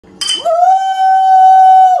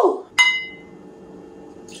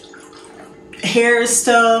here's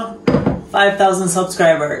to 5,000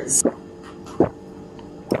 subscribers.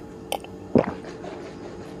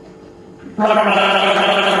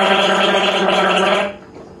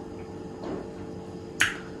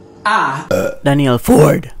 Daniel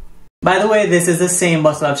Ford. By the way, this is the same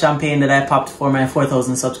bottle of champagne that I popped for my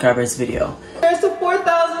 4,000 subscribers video. Here's to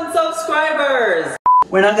 4,000 subscribers!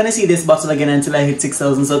 We're not gonna see this bottle again until I hit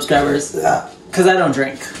 6,000 subscribers. Because I don't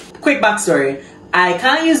drink. Quick backstory. I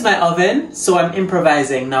can't use my oven, so I'm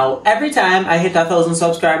improvising. Now, every time I hit 1,000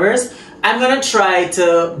 subscribers, I'm gonna try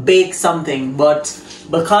to bake something. But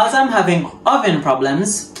because I'm having oven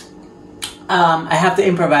problems, I have to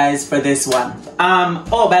improvise for this one.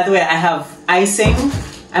 Oh, by the way, I have icing.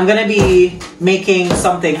 I'm gonna be making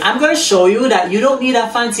something. I'm gonna show you that you don't need a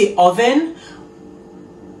fancy oven.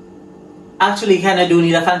 Actually, you kinda do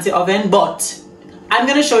need a fancy oven, but I'm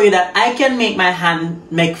gonna show you that I can make my hand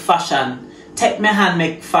make fashion. Take my hand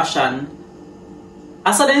make fashion.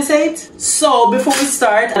 I saw them say it. So before we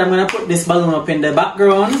start, I'm gonna put this balloon up in the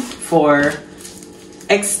background for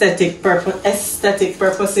aesthetic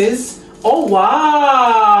purposes. Oh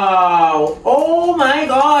wow! Oh my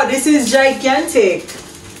god, this is gigantic!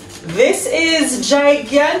 This is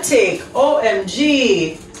gigantic!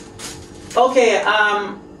 OMG! Okay,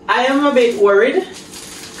 I am a bit worried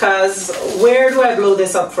because where do I blow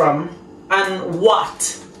this up from? And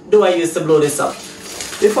what do I use to blow this up?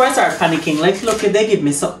 Before I start panicking, like look, if they give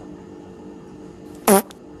me some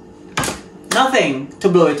nothing to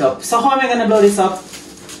blow it up. So how am I gonna blow this up?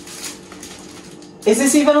 Is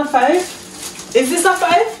this even a 5? Is this a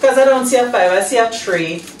 5? Because I don't see a 5. I see a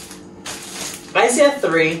 3. I see a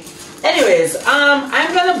 3. Anyways,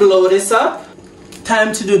 I'm gonna blow this up.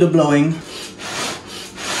 Time to do the blowing.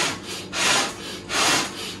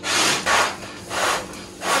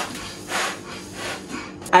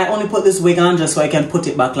 I only put this wig on just so I can put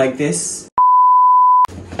it back like this.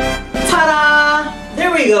 Ta-da!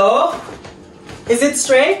 There we go. Is it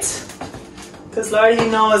straight? Because Lord, he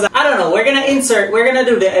knows. I don't know. We're gonna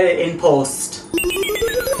do the edit in post.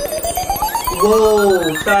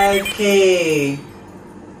 Whoa, 5K.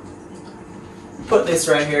 Put this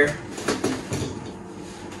right here.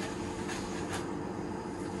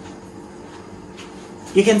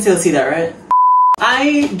 You can still see that, right?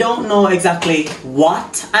 I don't know exactly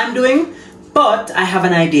what I'm doing, but I have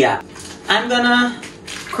an idea. I'm gonna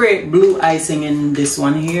create blue icing in this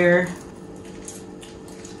one here.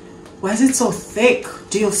 Why is it so thick?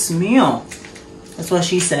 Dios mío. That's what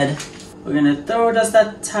she said. We're gonna throw just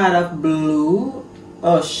that tad of blue.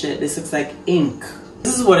 Oh shit, this looks like ink.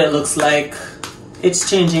 This is what it looks like. It's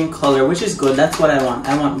changing color, which is good. That's what I want.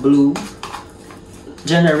 I want blue.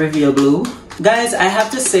 Gender reveal blue. Guys, I have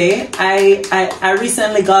to say, I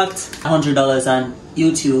recently got $100 on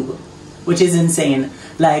YouTube, which is insane.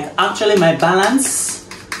 Like, actually my balance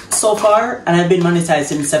so far, and I've been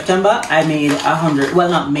monetized in September, I made 100. Well,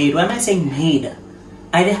 not made. Why am I saying made?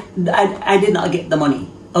 I did not get the money.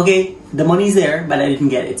 Okay, the money's there, but I didn't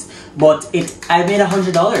get it. But I made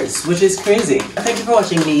 $100, which is crazy. Thank you for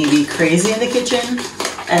watching me be crazy in the kitchen,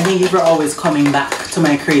 and thank you for always coming back to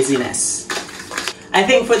my craziness. I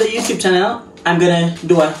think for the YouTube channel, I'm gonna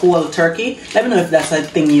do a whole turkey. Let me know if that's a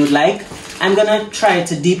thing you'd like. I'm gonna try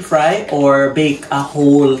to deep fry or bake a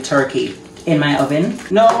whole turkey in my oven.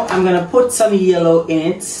 No, I'm gonna put some yellow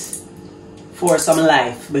in it for some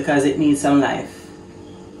life, because it needs some life.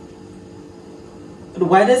 But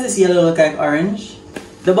why does this yellow look like orange?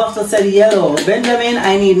 The bottle said yellow. Benjamin,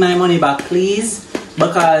 I need my money back, please,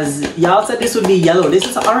 because y'all said this would be yellow. This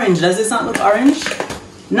is orange. Does this not look orange?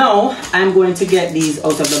 No, I'm going to get these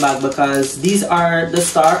out of the bag because these are the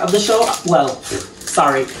star of the show. Well,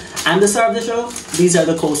 sorry, I'm the star of the show. These are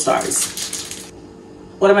the co-stars.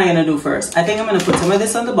 What am I gonna do first? I think I'm gonna put some of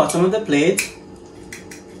this on the bottom of the plate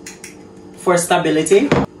for stability.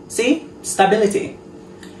 See? Stability.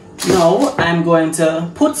 Now, I'm going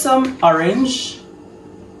to put some orange.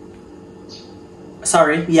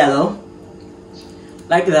 Sorry, yellow.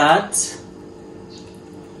 Like that.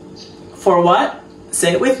 For what?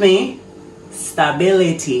 Say it with me.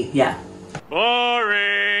 Stability. Yeah.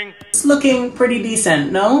 Boring. It's looking pretty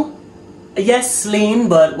decent, no? Yes, lean,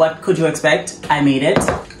 but what could you expect? I made it.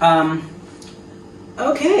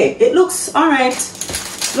 Okay, it looks alright.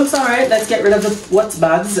 Looks alright. Let's get rid of what's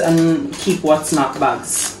bags and keep what's not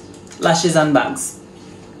bags. Lashes and bags.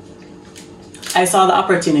 I saw the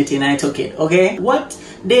opportunity and I took it, okay? What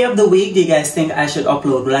day of the week do you guys think I should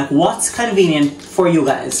upload? Like, what's convenient for you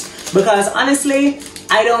guys? Because honestly,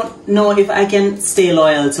 I don't know if I can stay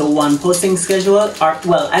loyal to one posting schedule, or,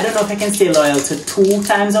 well, I don't know if I can stay loyal to 2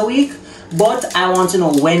 times a week, but I want to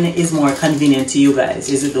know when is more convenient to you guys.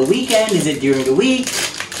 Is it the weekend? Is it during the week?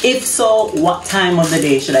 If so, what time of the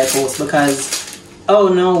day should I post? Because, oh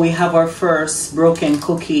no, we have our first broken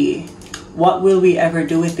cookie. What will we ever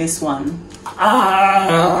do with this one?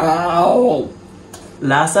 Ow!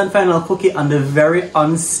 Last and final cookie on the very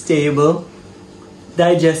unstable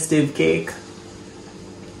digestive cake.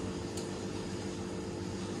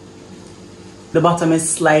 The bottom is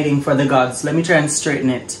sliding for the gods. Let me try and straighten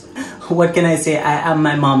it. What can I say? I am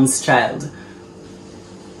my mom's child.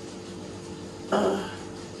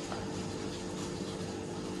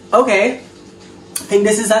 Okay. I think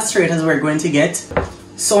this is as straight as we're going to get.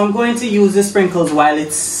 So I'm going to use the sprinkles while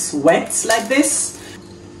it's wet like this.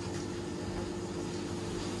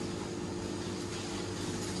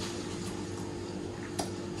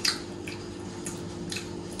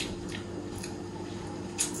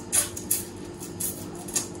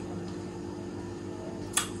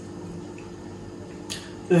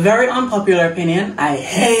 Very unpopular opinion, I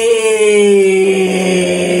hate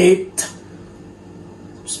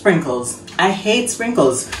sprinkles. I hate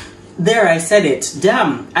sprinkles. There, I said it.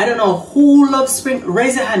 Damn, I don't know who loves sprinkles.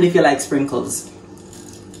 Raise your hand if you like sprinkles.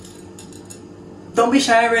 Don't be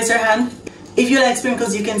shy, raise your hand. If you like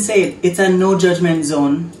sprinkles, you can say it. It's a no judgment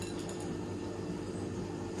zone.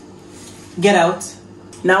 Get out.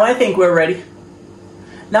 Now I think we're ready.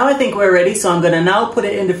 So I'm gonna now put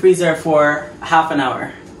it in the freezer for half an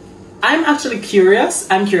hour. I'm actually curious.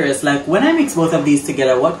 I'm curious, like when I mix both of these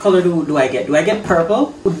together, what color do I get? Do I get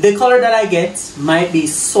purple? The color that I get might be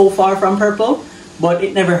so far from purple, but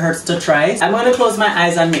it never hurts to try. I'm gonna close my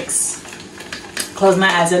eyes and mix. Close my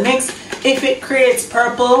eyes and mix. If it creates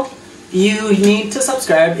purple, you need to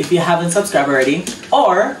subscribe if you haven't subscribed already.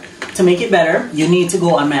 Or, to make it better, you need to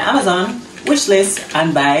go on my Amazon wish list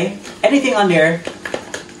and buy anything on there.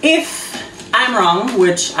 If I'm wrong,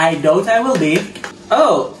 which I doubt I will be.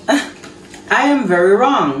 Oh, I am very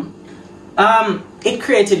wrong. It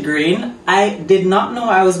created green. I did not know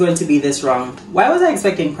I was going to be this wrong. Why was I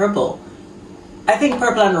expecting purple? I think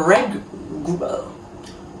purple and red,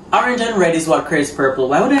 orange and red is what creates purple.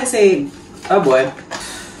 Why would I say, oh boy.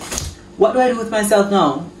 What do I do with myself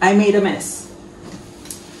now? I made a mess.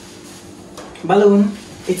 Balloon,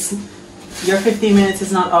 your 15 minutes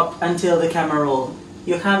is not up until the camera rolls.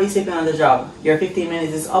 You can't be sleeping on the job. Your 15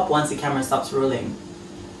 minutes is up once the camera stops rolling.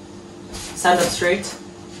 Stand up straight.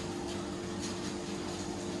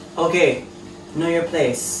 Okay, know your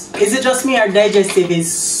place. Is it just me or digestive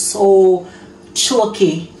is so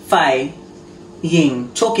chokifying,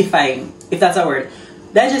 if that's a word.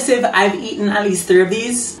 Digestive, I've eaten at least 3 of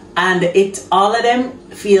these and all of them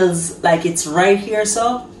feels like it's right here,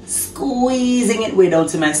 so squeezing it way down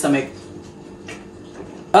to my stomach.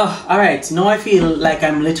 Oh, alright, now I feel like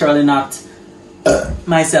I'm literally not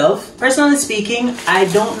myself. Personally speaking, I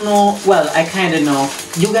don't know, well, I kind of know.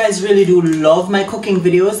 You guys really do love my cooking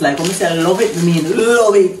videos. Like when I say I love it, I mean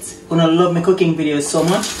love it. I'm gonna love my cooking videos so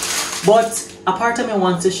much. But a part of me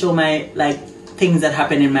wants to show my, like, things that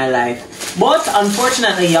happen in my life. But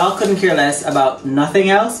unfortunately, y'all couldn't care less about nothing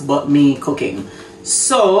else but me cooking.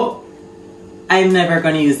 So, I'm never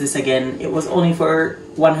gonna use this again. It was only for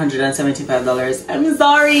 $175. I'm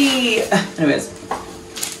sorry. Anyways,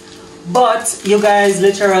 but you guys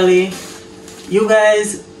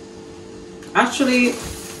actually,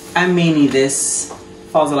 I may need this.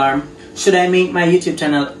 False alarm. Should I make my YouTube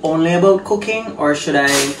channel only about cooking, or should I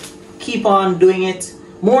keep on doing it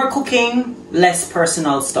more cooking, less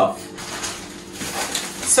personal stuff?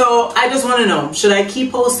 So I just want to know, should I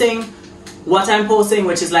keep posting what I'm posting,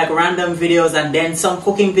 which is like random videos and then some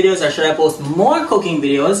cooking videos, or should I post more cooking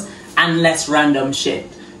videos and less random shit?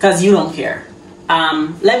 Because you don't care.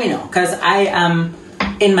 Let me know, because I am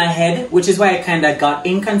in my head, which is why I kind of got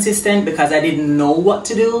inconsistent, because I didn't know what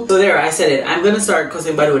to do. So there, I said it. I'm going to start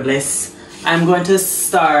cussing Bollywood less. I'm going to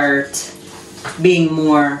start being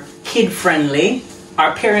more kid friendly,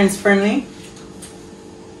 or parents friendly.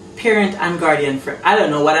 Parent and guardian friend. I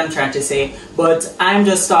don't know what I'm trying to say, but I'm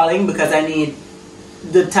just stalling because I need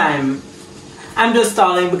the time. I'm just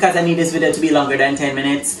stalling because I need this video to be longer than 10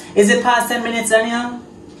 minutes. Is it past 10 minutes, Danielle?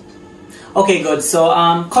 Okay, good. So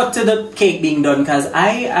cut to the cake being done, because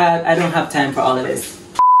I don't have time for all of this.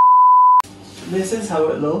 This is how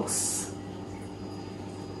it looks.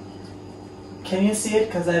 Can you see it?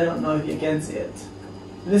 Because I don't know if you can see it.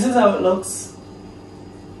 This is how it looks.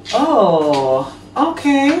 Oh,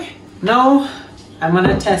 okay. Now I'm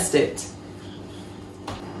gonna test it.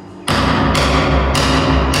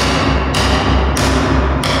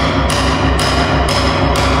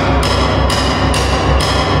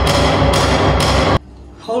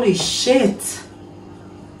 Holy shit.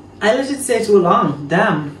 I let it stay too long.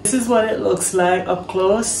 Damn. This is what it looks like up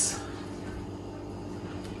close.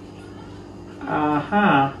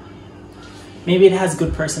 Maybe it has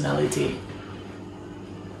good personality.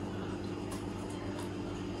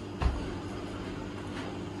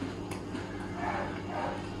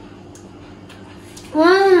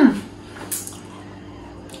 Mmm.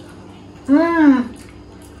 Mmm.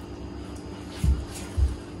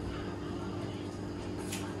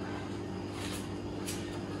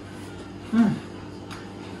 Mmm.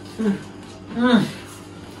 Mmm. Mmm.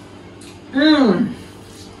 Mmm.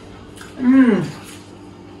 Mmm.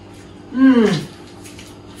 Mmm.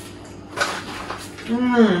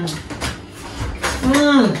 Mmm. Mmm.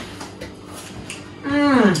 Mmm.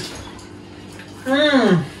 Mmm. Mmm.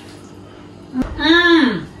 Mmm.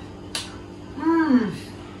 Mmm.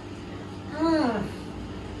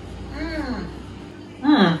 Mmm.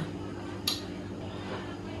 Mmm.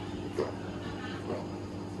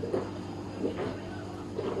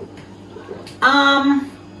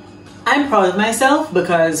 I'm proud of myself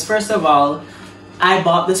because first of all, I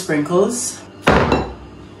bought the sprinkles. I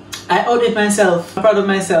outdid myself. I'm proud of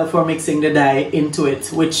myself for mixing the dye into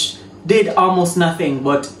it, which did almost nothing,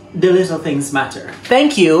 but the little things matter.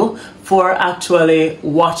 Thank you for actually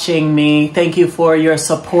watching me. Thank you for your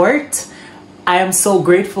support. I am so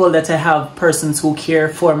grateful that I have persons who care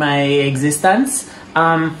for my existence.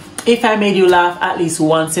 If I made you laugh at least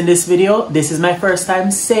once in this video, this is my first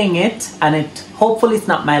time saying it, and hopefully it's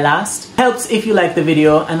not my last. Helps if you like the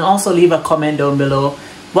video, and also leave a comment down below.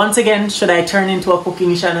 Once again, should I turn into a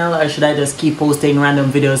cooking channel, or should I just keep posting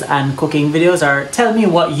random videos and cooking videos? Or tell me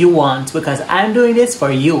what you want, because I'm doing this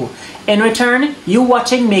for you. In return, you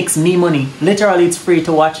watching makes me money. Literally, it's free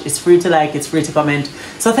to watch, it's free to like, it's free to comment.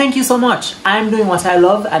 So thank you so much. I'm doing what I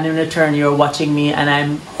love, and in return, you're watching me, and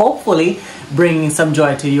I'm hopefully bringing some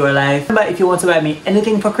joy to your life. Remember, if you want to buy me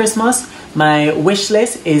anything for Christmas, my wish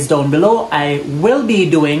list is down below. I will be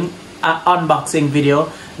doing an unboxing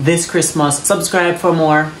video this Christmas. Subscribe for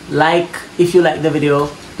more. Like if you like the video.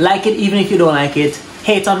 Like it even if you don't like it.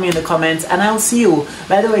 Hate on me in the comments, and I'll see you.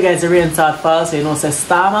 By the way, guys, the rain start fall, so you know, say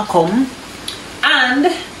Starma come.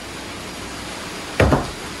 And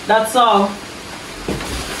that's all.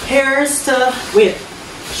 Here's to, wait,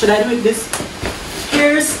 should I do it this?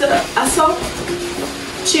 Cheers to Aso.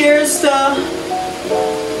 Cheers to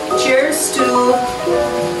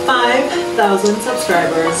 5,000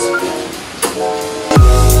 subscribers.